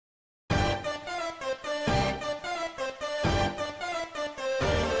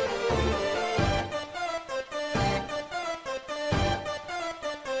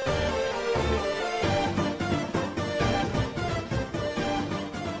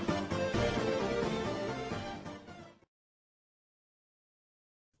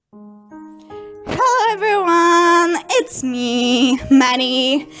everyone, it's me,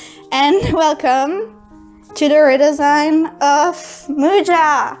 Manny, and welcome to the redesign of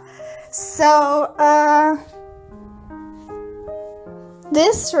Muja. So,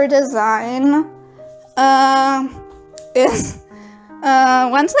 this redesign is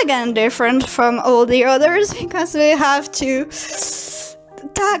once again different from all the others because we have to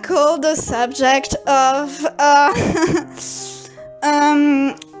tackle the subject of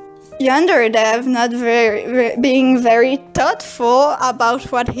Yandere dev not being very thoughtful about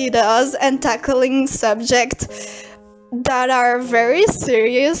what he does and tackling subjects that are very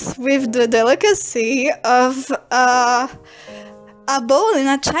serious with the delicacy of a bowl in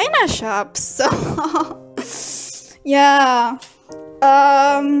a china shop. So yeah,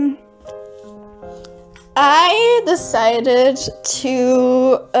 I decided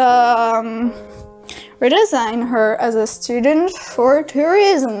to redesign her as a student for two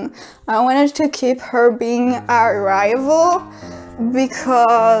reasons. I wanted to keep her being a rival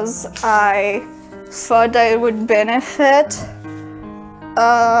because I thought that it would benefit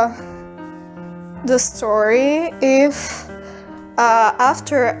the story if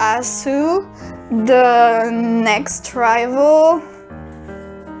after Asu, the next rival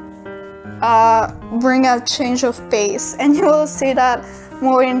bring a change of pace, and you will see that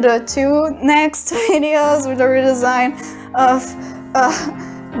more in the two next videos with the redesign of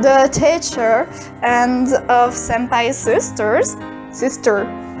the teacher and of Senpai's sister.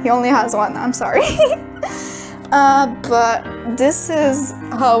 He only has one, I'm sorry. But this is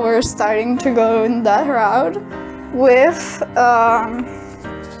how we're starting to go in that route with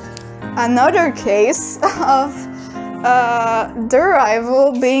another case of the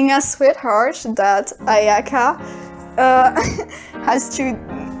rival being a sweetheart that Ayaka has to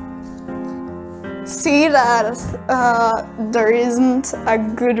see that there isn't a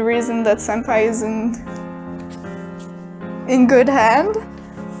good reason that Senpai is in good hand.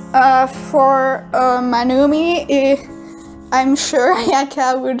 For Manumi, I'm sure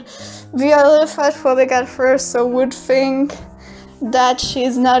Ayaka would be a little fatphobic at first, so would think that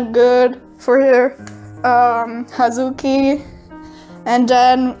she's not good for her Hazuki, and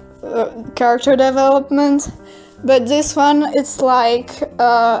then character development. But this one, it's like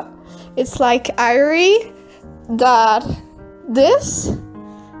Irie, that this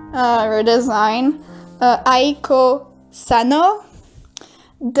redesign, Aiko Sano,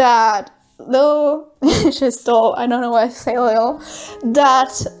 that Lil, she's tall, I don't know why I say Lil,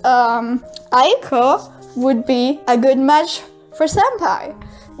 that Aiko would be a good match for Senpai,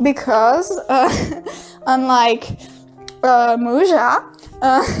 because unlike Muja,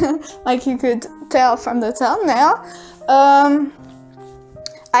 like you could tell from the thumbnail,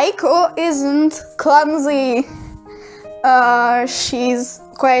 Aiko isn't clumsy. She's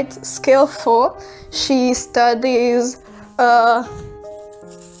quite skillful. She studies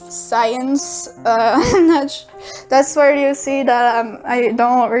science. That's where you see that I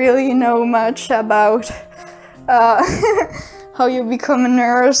don't really know much about how you become a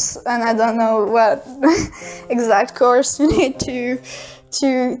nurse, and I don't know what exact course you need to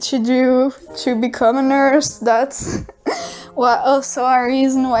do to become a nurse. That's also a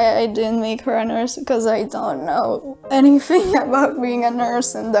reason why I didn't make her a nurse, because I don't know anything about being a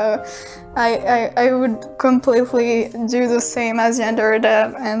nurse, and I would completely do the same as Yandere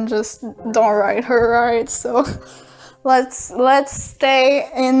dev and just don't write her right. So let's stay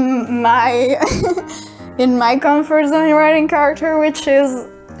in my in my comfort zone writing character, which is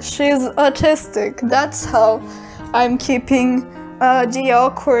she's autistic. That's how I'm keeping the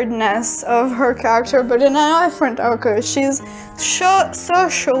awkwardness of her character, but in a different awkward. She's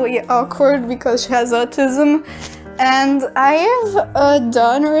socially awkward because she has autism, and I've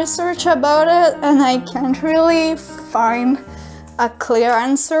done research about it, and I can't really find a clear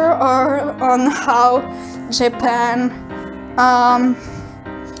answer on how Japan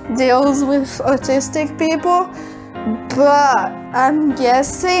deals with autistic people, but I'm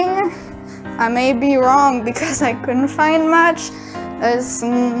guessing I may be wrong because I couldn't find much. It's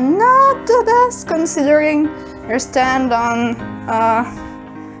not the best considering your stand on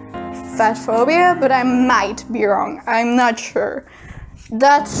fat phobia, but I might be wrong. I'm not sure.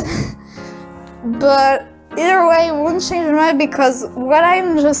 But either way, it won't change my mind, because what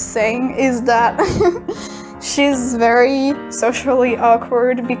I'm just saying is that she's very socially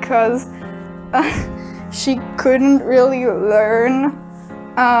awkward because she couldn't really learn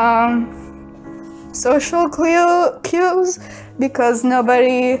social cues, because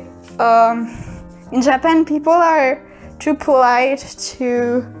nobody in Japan, people are too polite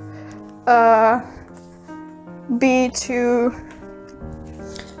to be too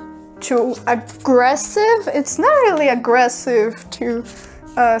too aggressive. It's not really aggressive to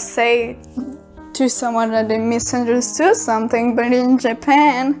say to someone that they misunderstood something, but in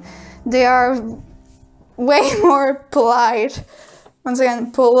Japan they are way more polite. Once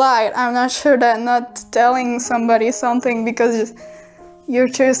again, polite. I'm not sure that not telling somebody something because you're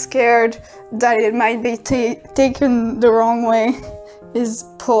too scared that it might be taken the wrong way is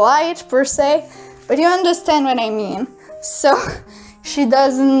polite per se, but you understand what I mean. So she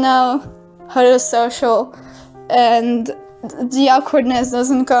doesn't know how to social, and the awkwardness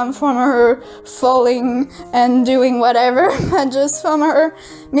doesn't come from her falling and doing whatever, but just from her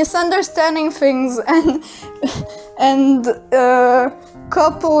misunderstanding things and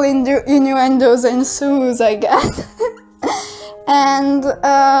couple innuendos ensues, I guess. And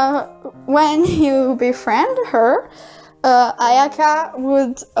when you befriend her, Ayaka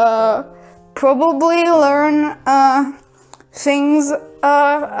would probably learn things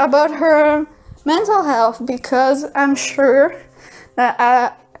about her mental health, because I'm sure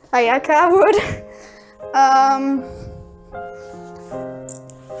that Ayaka would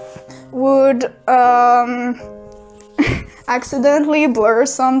accidentally blur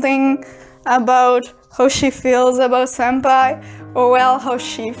something about how she feels about senpai, or well, how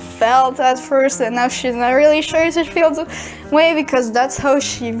she felt at first, and now she's not really sure if she feels the way, because that's how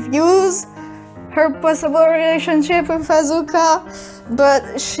she views her possible relationship with Azuka,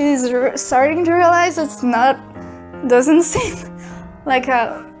 but she's starting to realize it's not, doesn't seem like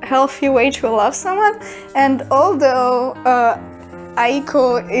a healthy way to love someone. And although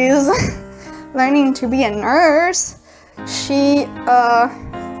Aiko is learning to be a nurse, she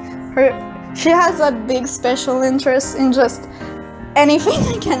has a big special interest in just anything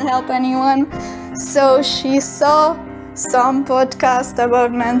that can help anyone. So she saw some podcast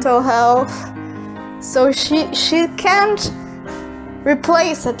about mental health. So she can't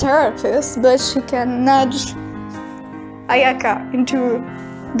replace a therapist, but she can nudge Ayaka into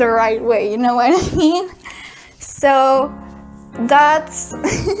the right way, you know what I mean? So that's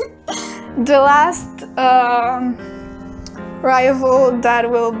the last rival that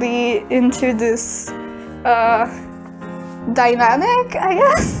will be into this dynamic, I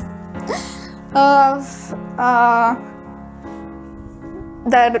guess, of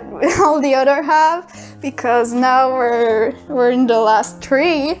that all the other have, because now we're in the last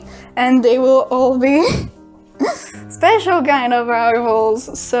 3 and they will all be special kind of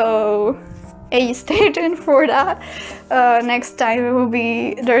rivals, so stay tuned for that. Next time it will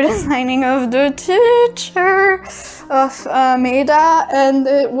be the designing of the teacher of Maida, and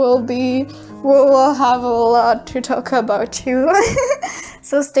we'll have a lot to talk about too.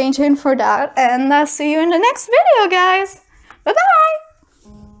 So stay tuned for that, and I'll see you in the next video, guys. Bye bye.